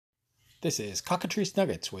This is Cockatrice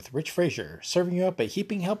Nuggets with Rich Frazier, serving you up a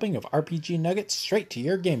heaping helping of RPG nuggets straight to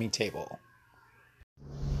your gaming table.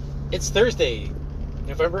 It's Thursday,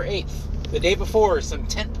 November 8th, the day before some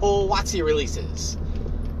tentpole WotC releases.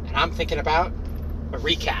 And I'm thinking about a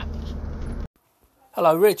recap.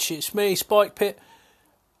 Hello Rich, it's me, Spike Pit.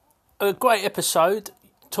 A great episode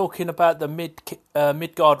talking about the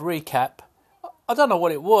Midgard recap. I don't know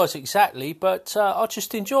what it was exactly, but I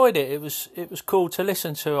just enjoyed it. It was cool to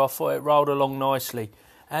listen to. I thought it rolled along nicely.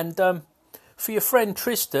 And for your friend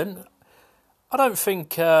Tristan, I don't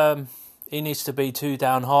think he needs to be too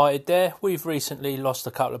downhearted there. We've recently lost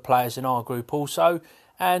a couple of players in our group also,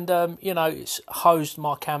 and it's hosed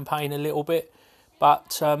my campaign a little bit,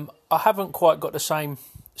 but I haven't quite got the same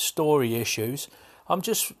story issues. I'm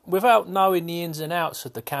just, without knowing the ins and outs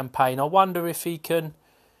of the campaign, I wonder if he can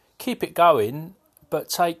keep it going, but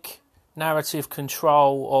take narrative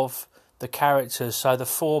control of the characters, so the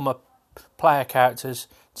former player characters,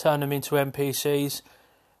 turn them into NPCs,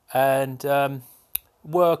 and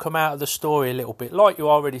work them out of the story a little bit, like you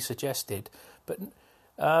already suggested. But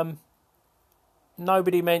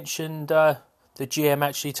nobody mentioned the GM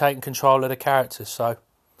actually taking control of the characters, so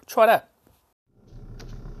try that.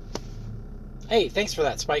 Hey, thanks for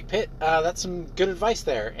that, Spike Pit. That's some good advice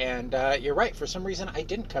there, and you're right, for some reason I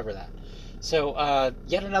didn't cover that. So,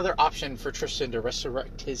 yet another option for Tristan to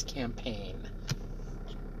resurrect his campaign.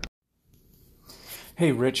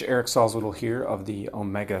 Hey Rich, Eric Salzwedel here of the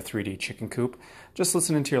Omega 3D Chicken Coop. Just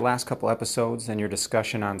listening to your last couple episodes and your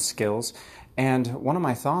discussion on skills, and one of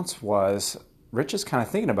my thoughts was, Rich is kind of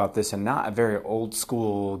thinking about this in not a very old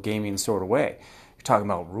school gaming sort of way. You're talking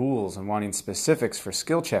about rules and wanting specifics for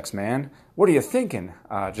skill checks, man. What are you thinking?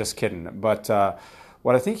 Just kidding. But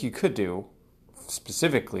what I think you could do,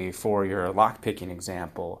 specifically for your lockpicking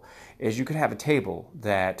example, is you could have a table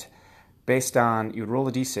that, based on, you'd roll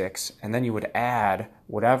a d6 and then you would add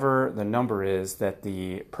whatever the number is that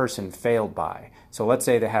the person failed by. So let's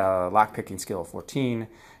say they had a lockpicking skill of 14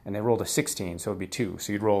 and they rolled a 16, so it would be 2.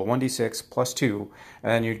 So you'd roll 1d6 plus 2,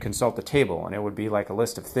 and then you'd consult the table, and it would be like a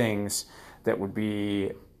list of things that would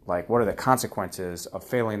be like, what are the consequences of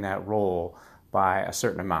failing that roll by a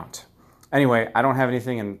certain amount. Anyway, I don't have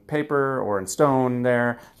anything in paper or in stone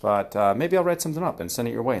there, but maybe I'll write something up and send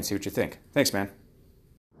it your way and see what you think. Thanks, man.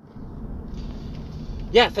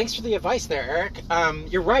 Yeah, thanks for the advice there, Eric.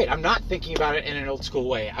 You're right. I'm not thinking about it in an old school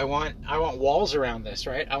way. I want walls around this,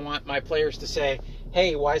 right? I want my players to say,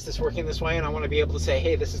 hey, why is this working this way? And I want to be able to say,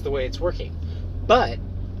 hey, this is the way it's working. But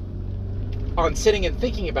on sitting and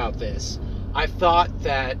thinking about this, I thought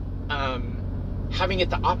that having it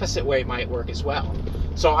the opposite way might work as well.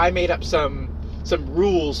 So I made up some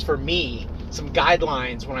rules for me, some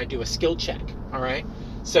guidelines when I do a skill check, all right?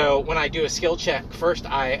 So when I do a skill check, first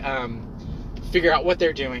I figure out what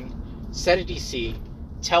they're doing, set a DC,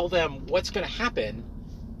 tell them what's going to happen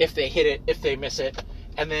if they hit it, if they miss it,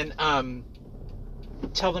 and then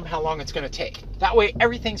tell them how long it's going to take. That way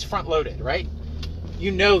everything's front-loaded, right?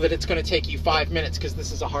 You know that it's going to take you 5 minutes because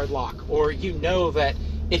this is a hard lock, or you know that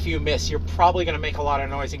if you miss, you're probably going to make a lot of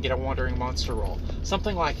noise and get a wandering monster roll.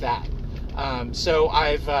 Something like that. So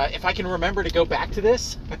I've, if I can remember to go back to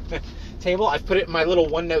this table, I've put it in my little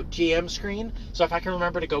OneNote GM screen. So if I can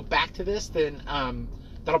remember to go back to this, then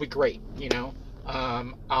that'll be great. You know,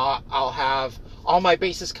 I'll have all my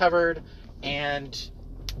bases covered, and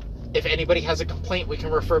if anybody has a complaint, we can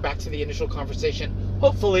refer back to the initial conversation.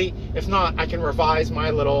 Hopefully, if not, I can revise my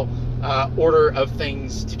little order of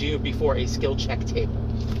things to do before a skill check table.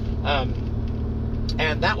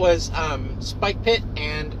 And that was Spike Pit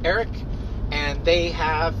and Eric, and they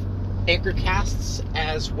have anchor casts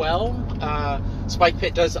as well. Spike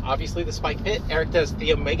Pit does, obviously, the Spike Pit. Eric does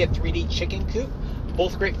the Omega 3D Chicken Coop.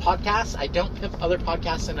 Both great podcasts. I don't pimp other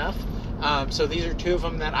podcasts enough, so these are two of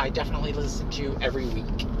them that I definitely listen to every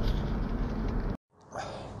week.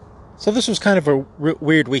 So this was kind of a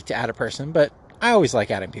weird week to add a person, but I always like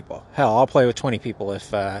adding people. Hell, I'll play with 20 people if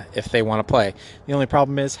they want to play. The only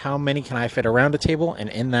problem is, how many can I fit around a table and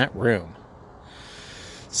in that room?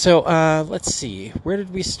 So let's see. Where did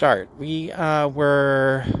we start? We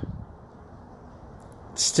were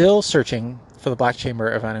still searching for the Black Chamber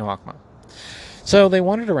of Anahuacma. So they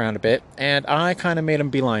wandered around a bit, and I kind of made them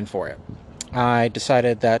beeline for it. I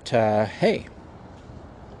decided that, hey,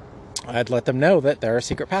 I'd let them know that there are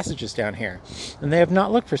secret passages down here, and they have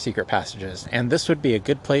not looked for secret passages, and this would be a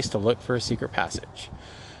good place to look for a secret passage.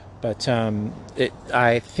 But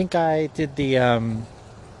I think I did the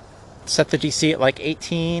set the DC at like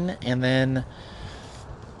 18, and then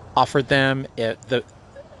offered them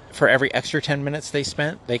for every extra 10 minutes they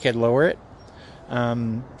spent, they could lower it.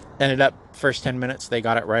 Ended up, first 10 minutes, they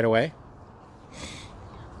got it right away.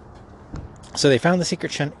 So they found the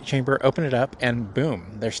secret chamber, open it up, and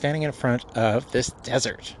boom, they're standing in front of this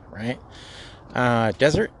desert, right?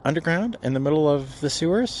 Desert, underground, in the middle of the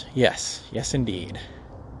sewers? Yes, indeed.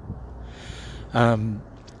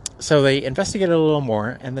 So they investigate a little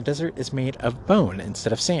more, and the desert is made of bone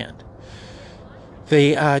instead of sand.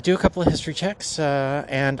 They do a couple of history checks,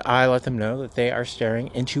 and I let them know that they are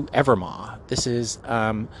staring into Evermaw. This is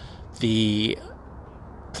the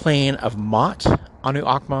plane of Mot, Anu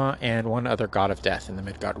Akma, and one other god of death in the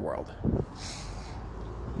Midgard world.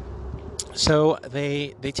 So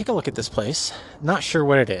they take a look at this place, not sure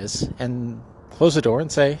what it is, and close the door and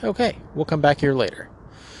say, okay, we'll come back here later.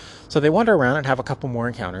 So they wander around and have a couple more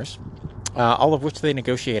encounters, all of which they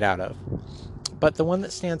negotiate out of. But the one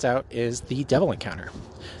that stands out is the devil encounter.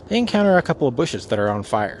 They encounter a couple of bushes that are on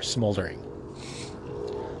fire, smoldering.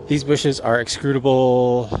 These bushes are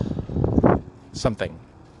executable something.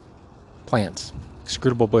 Plants.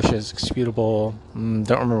 Executable bushes, executable, don't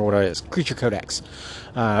remember what it is. Creature codex.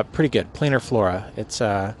 Pretty good. Planar flora. It's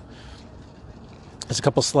a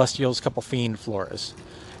couple celestials, a couple fiend floras.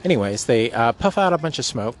 Anyways, they puff out a bunch of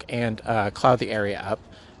smoke and cloud the area up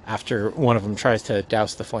after one of them tries to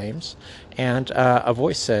douse the flames. And a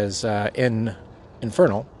voice says, in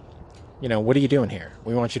Infernal, what are you doing here?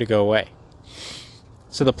 We want you to go away.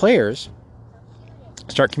 So the players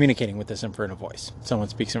start communicating with this Infernal voice. Someone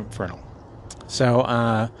speaks Infernal.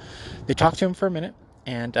 So they talk to him for a minute,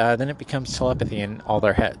 and then it becomes telepathy in all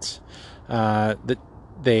their heads.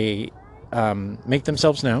 They make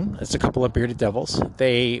themselves known as a couple of bearded devils.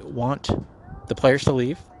 They want the players to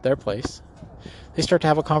leave their place. They start to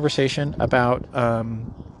have a conversation about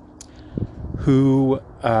who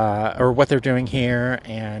or what they're doing here,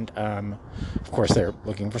 and of course they're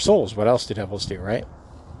looking for souls. What else do devils do, right?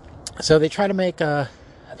 So they try to make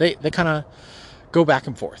they kind of go back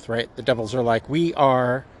and forth, right? The devils are like, we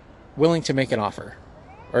are willing to make an offer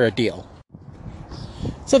or a deal.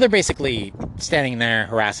 So they're basically standing there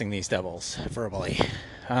harassing these devils verbally.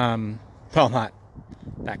 Well, not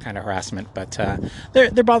that kind of harassment, but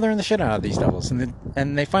they're bothering the shit out of these devils.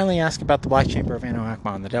 And they finally ask about the Black Chamber of Anu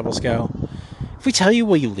Akma, and the devils go, if we tell you,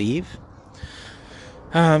 will you leave?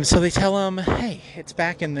 So they tell them, hey, it's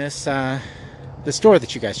back in this door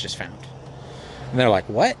that you guys just found. And they're like,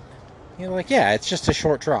 what? They're like, yeah, it's just a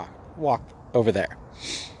short walk over there.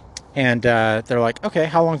 And they're like, okay,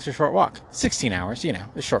 how long's a short walk? 16 hours,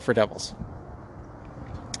 it's short for devils.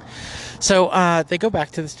 So they go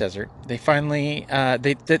back to this desert. They finally,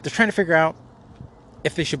 they're trying to figure out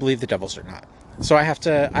if they should believe the devils or not. So I have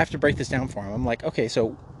to break this down for them. I'm like, okay, so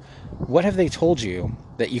what have they told you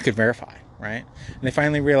that you could verify, right? And they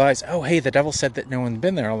finally realize, oh, hey, the devil said that no one's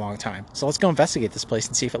been there in a long time. So let's go investigate this place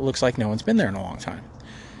and see if it looks like no one's been there in a long time.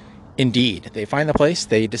 Indeed, they find the place.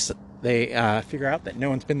 They figure out that no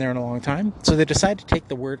one's been there in a long time. So they decide to take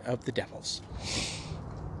the word of the devils.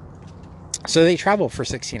 So they travel for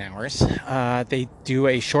 16 hours. They do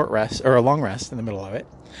a short rest, or a long rest in the middle of it.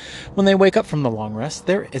 When they wake up from the long rest,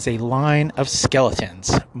 there is a line of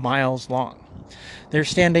skeletons, miles long. They're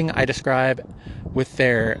standing, I describe, with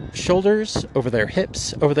their shoulders over their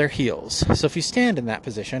hips, over their heels. So if you stand in that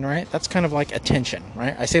position, right, that's kind of like attention,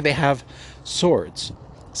 right? I say they have swords.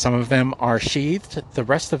 Some of them are sheathed. The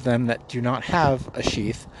rest of them that do not have a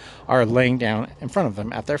sheath are laying down in front of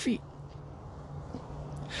them at their feet.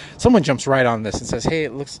 Someone jumps right on this and says, hey,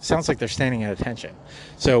 sounds like they're standing at attention.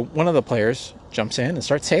 So one of the players jumps in and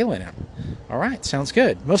starts hailing him. All right, sounds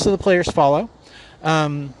good. Most of the players follow.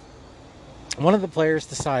 One of the players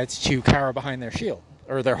decides to cower behind their shield,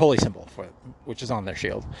 or their holy symbol, which is on their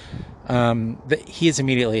shield. He is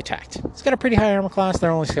immediately attacked. He's got a pretty high armor class.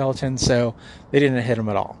 They're only skeletons, so they didn't hit him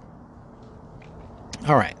at all.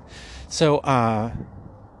 All right. So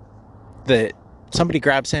somebody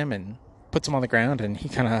grabs him and puts him on the ground, and he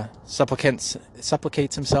kind of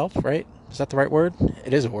supplicates himself, right? Is that the right word?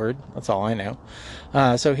 It is a word. That's all I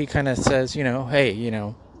know. So he kind of says,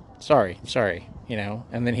 hey, sorry,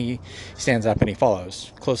 and then he stands up and he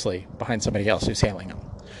follows closely behind somebody else who's hailing him.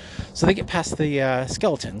 So they get past the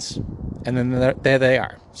skeletons, and then there they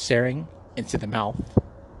are, staring into the mouth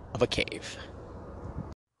of a cave.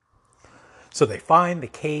 So they find the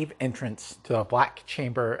cave entrance to the Black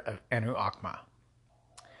Chamber of Anu Akma.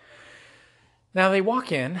 Now they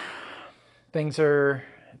walk in. It's a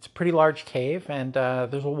pretty large cave, and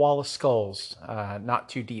there's a wall of skulls not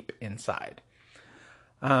too deep inside.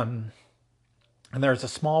 And there's a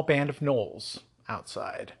small band of gnolls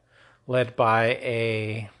outside, led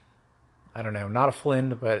by not a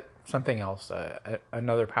Flynn, but something else,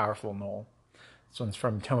 another powerful gnoll. This one's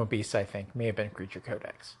from Toma Beast, I think. May have been Creature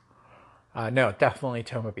Codex. No, definitely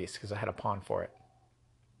Toma Beast, because I had a pawn for it.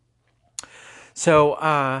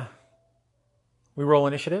 So we roll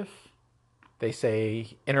initiative. They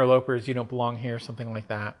say, interlopers, you don't belong here, something like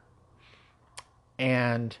that.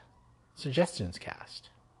 And suggestions cast.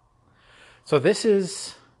 So this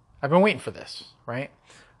is, I've been waiting for this, right?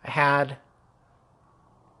 I had a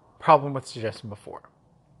problem with suggestion before.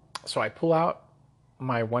 So I pull out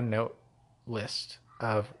my OneNote list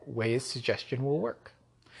of ways suggestion will work.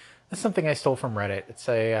 That's something I stole from Reddit. It's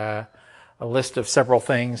a list of several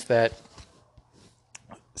things that,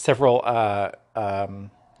 several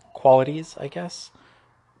qualities, I guess,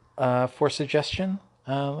 for suggestion.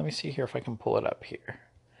 Let me see here if I can pull it up here.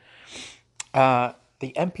 The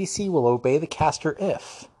NPC will obey the caster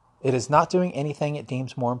if it is not doing anything it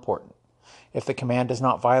deems more important, if the command does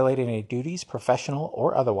not violate any duties, professional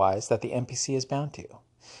or otherwise, that the NPC is bound to,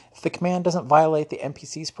 if the command doesn't violate the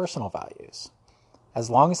NPC's personal values, as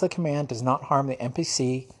long as the command does not harm the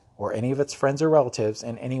NPC or any of its friends or relatives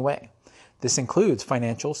in any way. This includes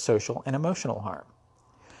financial, social, and emotional harm,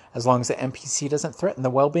 as long as the NPC doesn't threaten the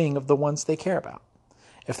well-being of the ones they care about,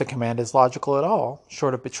 if the command is logical at all,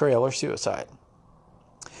 short of betrayal or suicide,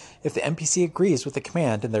 if the NPC agrees with the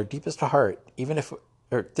command in their deepest heart,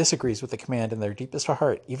 or disagrees with the command in their deepest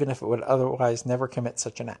heart, even if it would otherwise never commit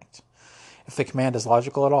such an act, if the command is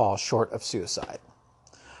logical at all, short of suicide.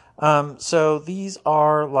 So these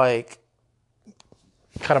are like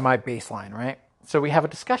kind of my baseline, right? So we have a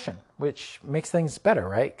discussion, which makes things better,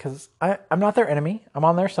 right? Because I'm not their enemy. I'm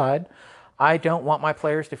on their side. I don't want my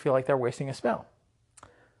players to feel like they're wasting a spell.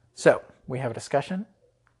 So we have a discussion.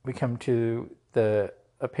 We come to the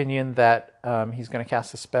opinion that he's going to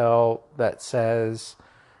cast a spell that says,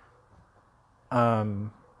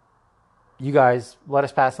 you guys let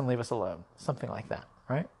us pass and leave us alone. Something like that,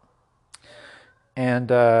 right?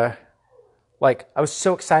 And I was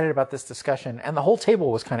so excited about this discussion, and the whole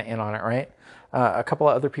table was kind of in on it, right? A couple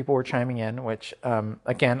of other people were chiming in, which,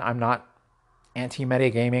 again, I'm not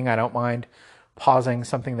anti-metagaming. I don't mind pausing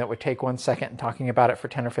something that would take 1 second and talking about it for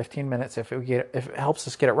 10 or 15 minutes if it helps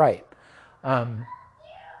us get it right.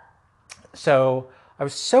 So I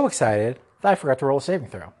was so excited that I forgot to roll a saving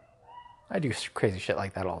throw. I do crazy shit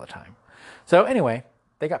like that all the time. So anyway,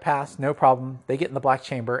 they got past, no problem. They get in the black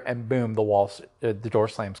chamber, and boom, the door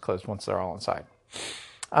slams closed once they're all inside.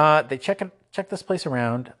 They check this place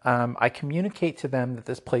around. I communicate to them that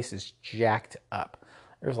this place is jacked up.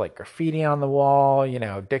 There's like graffiti on the wall,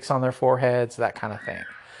 dicks on their foreheads, that kind of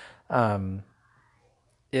thing.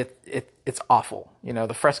 It's awful.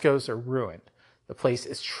 The frescoes are ruined. The place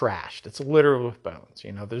is trashed. It's littered with bones.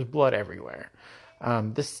 There's blood everywhere.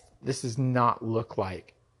 This does not look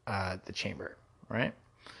like the chamber, right?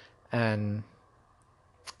 And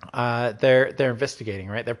they're investigating,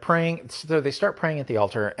 right? They're praying. So they start praying at the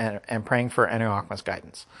altar and praying for Enochma's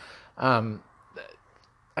guidance.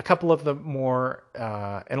 A couple of the more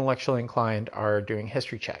intellectually inclined are doing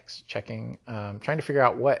history checks, trying to figure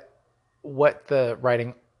out what the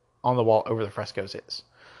writing on the wall over the frescoes is.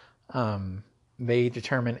 They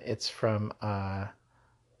determine it's from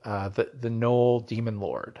the Knoll Demon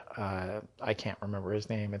Lord. I can't remember his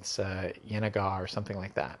name. It's Yenaga or something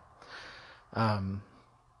like that.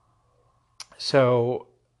 So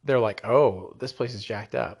they're like, oh, this place is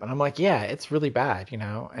jacked up. And I'm like, yeah, it's really bad,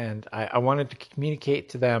 and I wanted to communicate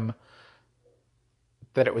to them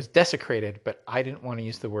that it was desecrated, but I didn't want to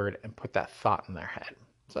use the word and put that thought in their head.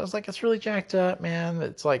 So I was like, it's really jacked up, man.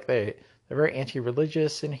 It's like they're very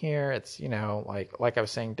anti-religious in here. It's, like I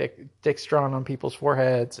was saying, dicks drawn on people's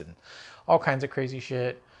foreheads and all kinds of crazy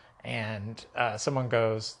shit. And someone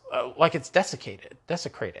goes, like it's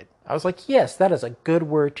desecrated. I was like, yes, that is a good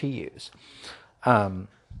word to use.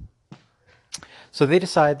 So they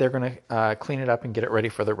decide they're going to clean it up and get it ready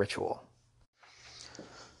for the ritual.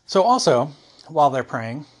 So also, while they're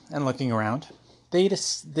praying and looking around, they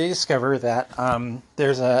discover that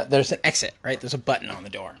there's an exit, right? There's a button on the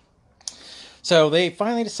door. So they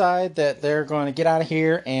finally decide that they're going to get out of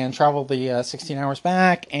here and travel the 16 hours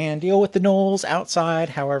back and deal with the gnolls outside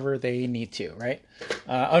however they need to, right?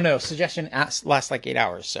 Suggestion lasts like 8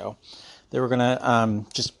 hours, so they were going to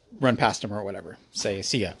just run past them or whatever, say,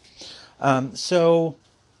 see ya. So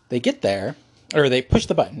they get there, or they push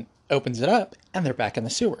the button, opens it up, and they're back in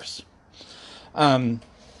the sewers. They're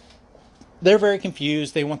very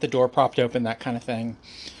confused. They want the door propped open, that kind of thing.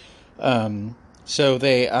 So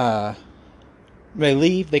they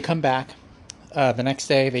leave. They come back the next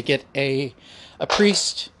day. They get a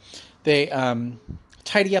priest. They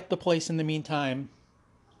tidy up the place in the meantime.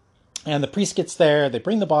 And the priest gets there. They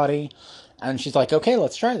bring the body. And she's like, okay,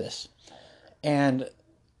 let's try this. And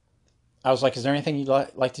I was like, is there anything you'd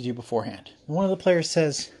like to do beforehand? And one of the players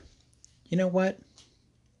says, you know what?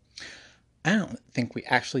 I don't think we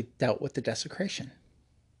actually dealt with the desecration.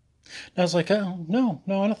 And I was like, oh, no,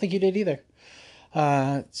 I don't think you did either.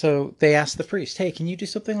 So they asked the priest, hey, can you do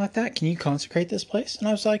something like that? Can you consecrate this place? And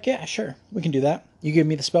I was like, yeah, sure, we can do that. You give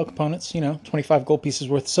me the spell components, 25 gold pieces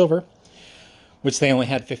worth of silver, which they only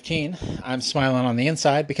had 15. I'm smiling on the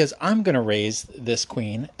inside because I'm going to raise this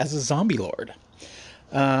queen as a zombie lord.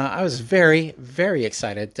 I was very, very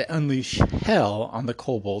excited to unleash hell on the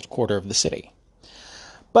kobold quarter of the city.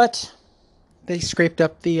 But they scraped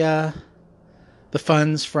up the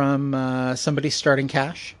funds from somebody's starting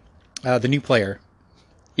cash. The new player,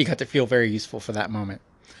 he got to feel very useful for that moment.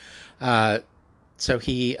 So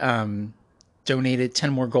he donated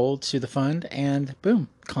 10 more gold to the fund, and boom,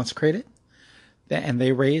 consecrated. And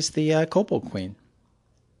they raised the Kobold Queen.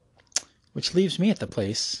 Which leaves me at the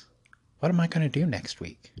place, what am I going to do next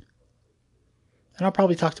week? And I'll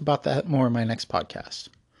probably talk about that more in my next podcast.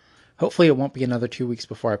 Hopefully it won't be another 2 weeks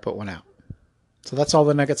before I put one out. So that's all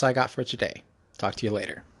the nuggets I got for today. Talk to you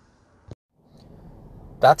later.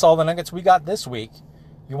 That's all the nuggets we got this week.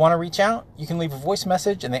 You want to reach out? You can leave a voice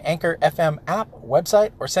message in the Anchor FM app,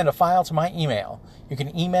 website, or send a file to my email. You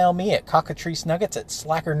can email me at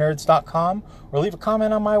cockatricenuggets@slackernerds.com or leave a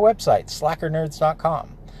comment on my website,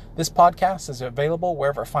 slackernerds.com. This podcast is available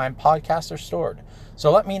wherever fine podcasts are stored.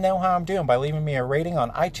 So let me know how I'm doing by leaving me a rating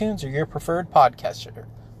on iTunes or your preferred podcaster.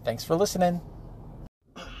 Thanks for listening.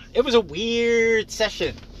 It was a weird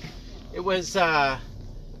session. It was a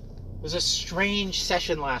strange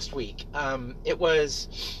session last week.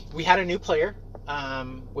 We had a new player,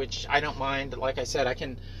 which I don't mind. Like I said,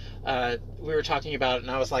 we were talking about it,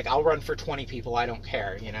 and I was like, I'll run for 20 people. I don't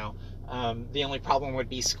care, The only problem would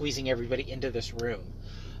be squeezing everybody into this room.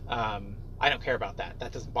 I don't care about that.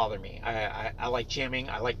 That doesn't bother me. I like jamming.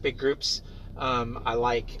 I like big groups. I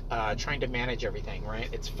like trying to manage everything, right?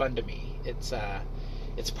 It's fun to me. It's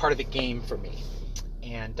part of the game for me.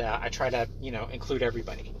 And I try to, include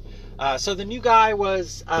everybody. So the new guy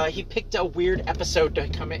he picked a weird episode to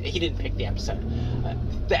come in. He didn't pick the episode.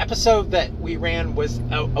 The episode that we ran was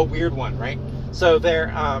a weird one, right? So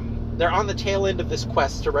they're on the tail end of this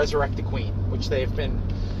quest to resurrect the queen, which they've been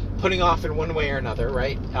putting off in one way or another,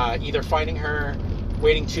 right? Either finding her,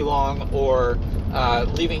 waiting too long, or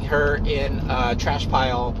leaving her in a trash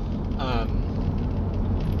pile,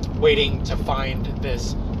 waiting to find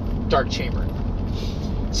this dark chamber.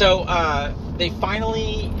 So they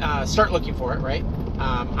finally start looking for it, right?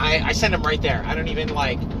 I send them right there. I don't even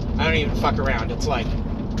fuck around. It's like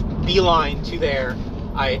beeline to there.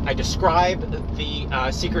 I describe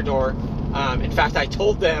the secret door. In fact, I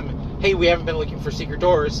told them, hey, we haven't been looking for secret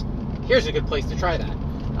doors. Here's a good place to try that.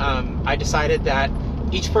 I decided that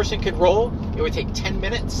each person could roll. It would take 10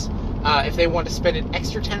 minutes. If they want to spend an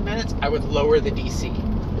extra 10 minutes, I would lower the DC.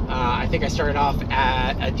 I think I started off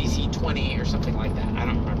at a DC 20 or something like that. I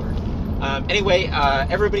don't remember. Anyway,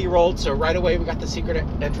 everybody rolled, so right away we got the secret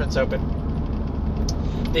entrance open.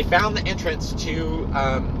 They found the entrance to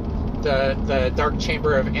the dark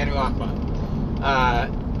chamber of Anu Akma,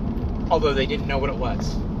 although they didn't know what it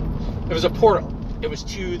was. It was a portal. It was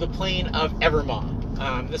to the plane of Evermaw.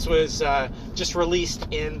 This was just released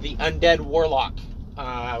in the Undead Warlock,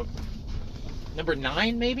 number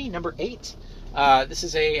 9, maybe? Number 8? This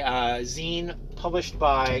is a zine published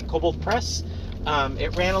by Kobold Press.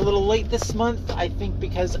 It ran a little late this month, I think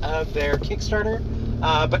because of their Kickstarter.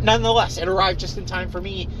 But nonetheless, it arrived just in time for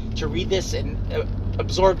me to read this and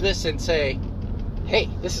absorb this and say, hey,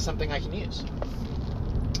 this is something I can use.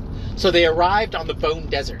 So they arrived on the Bone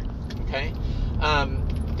Desert, okay?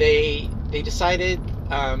 They decided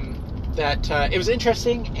that it was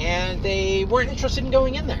interesting, and they weren't interested in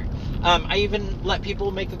going in there. I even let people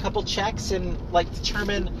make a couple checks and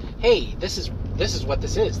determine, hey, this is what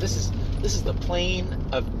this is. This is the plane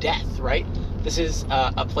of death, right? This is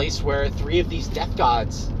a place where 3 of these death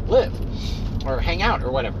gods live or hang out or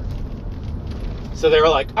whatever. So they were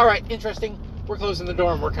like, all right, interesting. We're closing the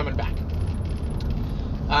door and we're coming back.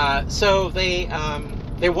 So they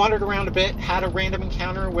wandered around a bit, had a random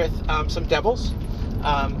encounter with some devils.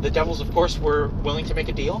 The devils, of course, were willing to make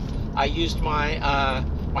a deal. I used my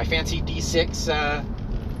fancy D6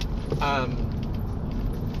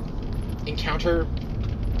 encounter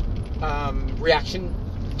reaction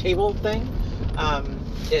table thing.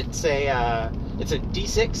 It's a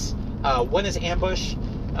D6. 1 is ambush.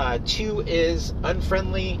 2 is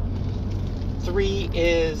unfriendly. 3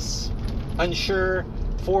 is unsure.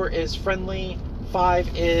 4 is friendly. 5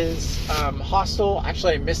 is hostile.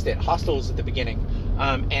 Actually, I missed it. Hostile is at the beginning.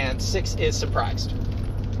 And 6 is surprised.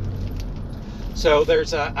 So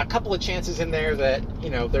there's a couple of chances in there that,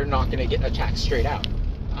 they're not going to get attacked straight out.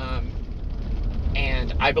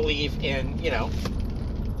 And I believe in,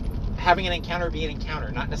 having an encounter be an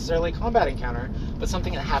encounter, not necessarily a combat encounter, but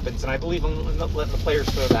something that happens. And I believe in letting the players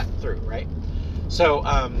throw that through, right? So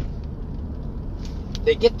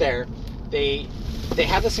they get there, they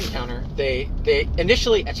have this encounter. They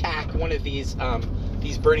initially attack one of these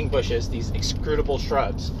burning bushes, these executable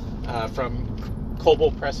shrubs from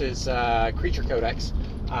Kobold Press's Creature Codex,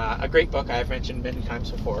 a great book I've mentioned many times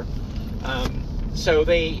before. So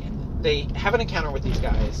they have an encounter with these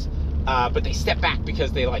guys, but they step back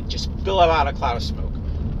because they just billow out a cloud of smoke.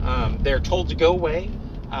 They're told to go away.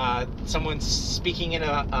 Someone's speaking in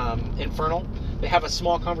a Infernal. They have a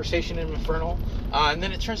small conversation in Infernal, and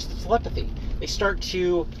then it turns to telepathy. They start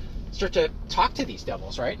to talk to these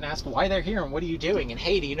devils, right, and ask why they're here and what are you doing, and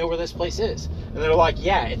hey, do you know where this place is? And they're like,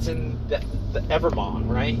 yeah, it's in the Evermaw,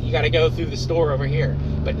 right? You got to go through this door over here,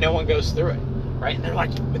 but no one goes through it, right? And they're like,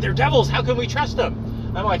 but they're devils. How can we trust them?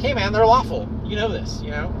 And I'm like, hey man, they're lawful. You know this.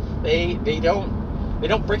 They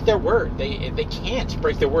don't break their word. They can't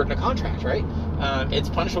break their word in a contract, right? It's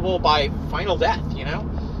punishable by final death.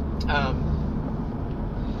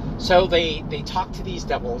 So they talk to these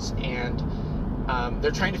devils, and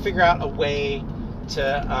they're trying to figure out a way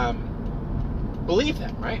to believe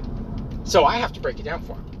them, right? So I have to break it down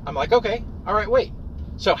for them. I'm like, okay, all right, wait.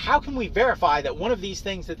 So how can we verify that one of these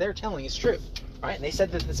things that they're telling is true, right? And they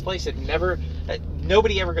said that this place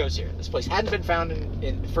nobody ever goes here. This place hadn't been found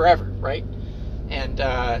in forever, right? And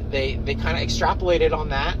they kind of extrapolated on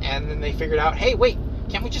that, and then they figured out, hey, wait,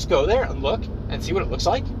 can't we just go there and look and see what it looks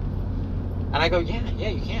like? And I go, yeah,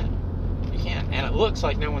 you can. And it looks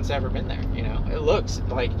like no one's ever been there, It looks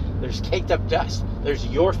like there's caked up dust. There's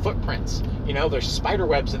your footprints, There's spider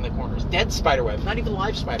webs in the corners, dead spider webs, not even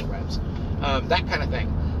live spider webs, that kind of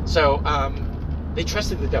thing. So they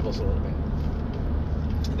trusted the devils a little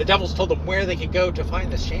bit. The devils told them where they could go to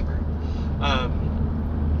find this chamber.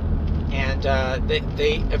 And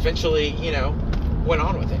they eventually, went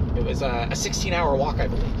on with it. It was a 16-hour walk, I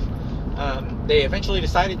believe. They eventually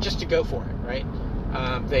decided just to go for it, right?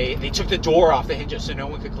 They took the door off the hinges so no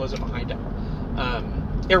one could close it behind them.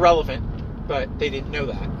 Irrelevant, but they didn't know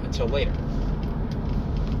that until later.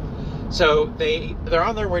 So they're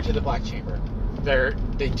on their way to the Black Chamber.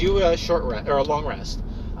 They do a short rest, or a long rest.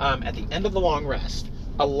 At the end of the long rest,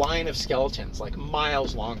 a line of skeletons, like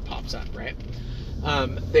miles long, pops up, right?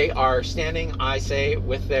 They are standing, I say,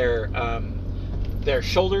 with their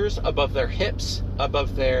shoulders above their hips,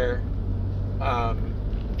 above their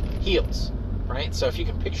heels, right? So if you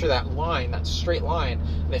can picture that line, that straight line,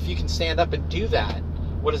 and if you can stand up and do that,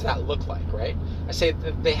 what does that look like, right? I say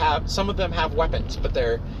that some of them have weapons, but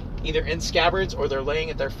they're either in scabbards or they're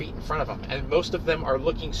laying at their feet in front of them, and most of them are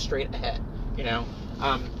looking straight ahead,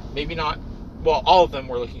 maybe not, well, all of them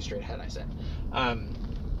were looking straight ahead, I said.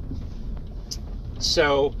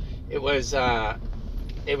 So it was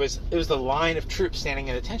the line of troops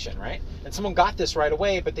standing at attention, right? And someone got this right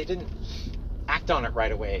away, but they didn't act on it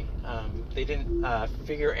right away. They didn't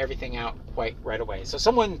figure everything out quite right away. So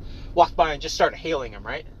someone walked by and just started hailing them,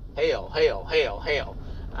 right? Hail, hail, hail, hail.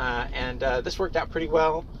 And this worked out pretty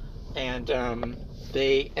well. And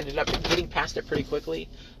they ended up getting past it pretty quickly.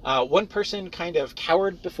 One person kind of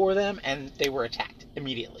cowered before them, and they were attacked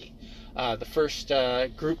immediately. The first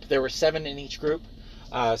group, there were 7 in each group.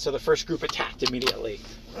 So the first group attacked immediately.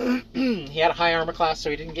 He had a high armor class, so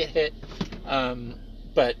he didn't get hit.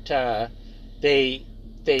 But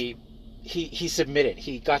he submitted.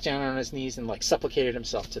 He got down on his knees and supplicated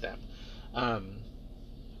himself to them.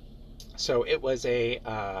 So it was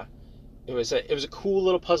a cool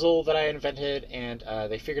little puzzle that I invented, and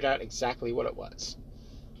they figured out exactly what it was.